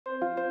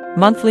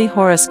Monthly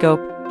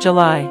Horoscope,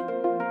 July.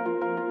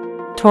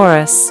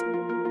 Taurus.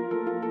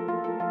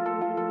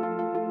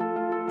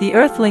 The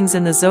Earthlings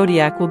in the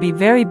zodiac will be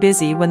very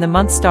busy when the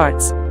month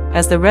starts,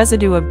 as the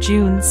residue of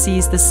June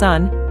sees the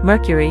Sun,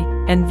 Mercury,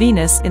 and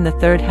Venus in the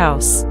third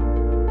house.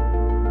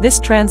 This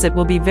transit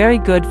will be very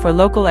good for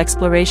local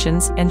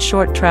explorations and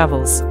short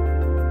travels.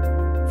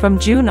 From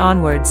June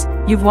onwards,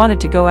 you've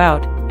wanted to go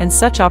out, and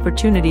such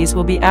opportunities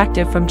will be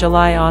active from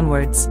July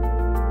onwards.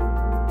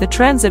 The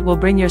transit will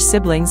bring your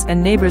siblings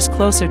and neighbors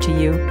closer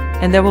to you,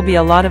 and there will be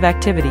a lot of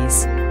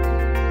activities.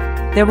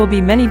 There will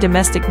be many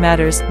domestic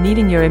matters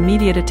needing your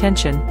immediate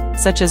attention,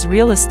 such as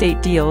real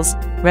estate deals,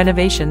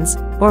 renovations,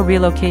 or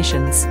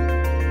relocations.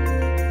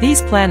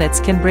 These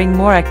planets can bring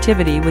more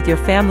activity with your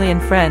family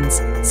and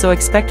friends, so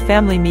expect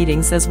family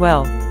meetings as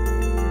well.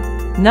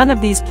 None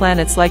of these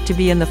planets like to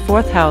be in the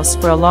fourth house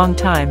for a long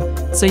time,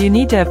 so you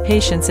need to have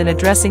patience in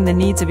addressing the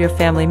needs of your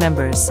family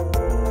members.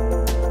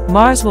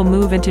 Mars will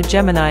move into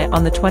Gemini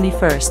on the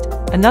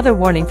 21st, another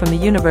warning from the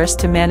universe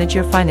to manage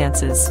your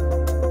finances.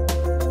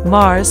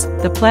 Mars,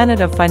 the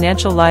planet of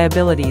financial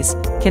liabilities,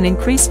 can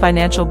increase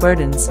financial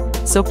burdens,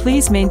 so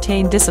please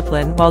maintain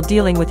discipline while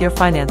dealing with your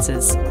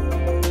finances.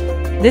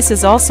 This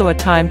is also a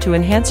time to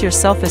enhance your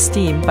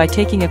self-esteem by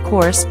taking a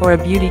course or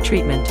a beauty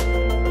treatment.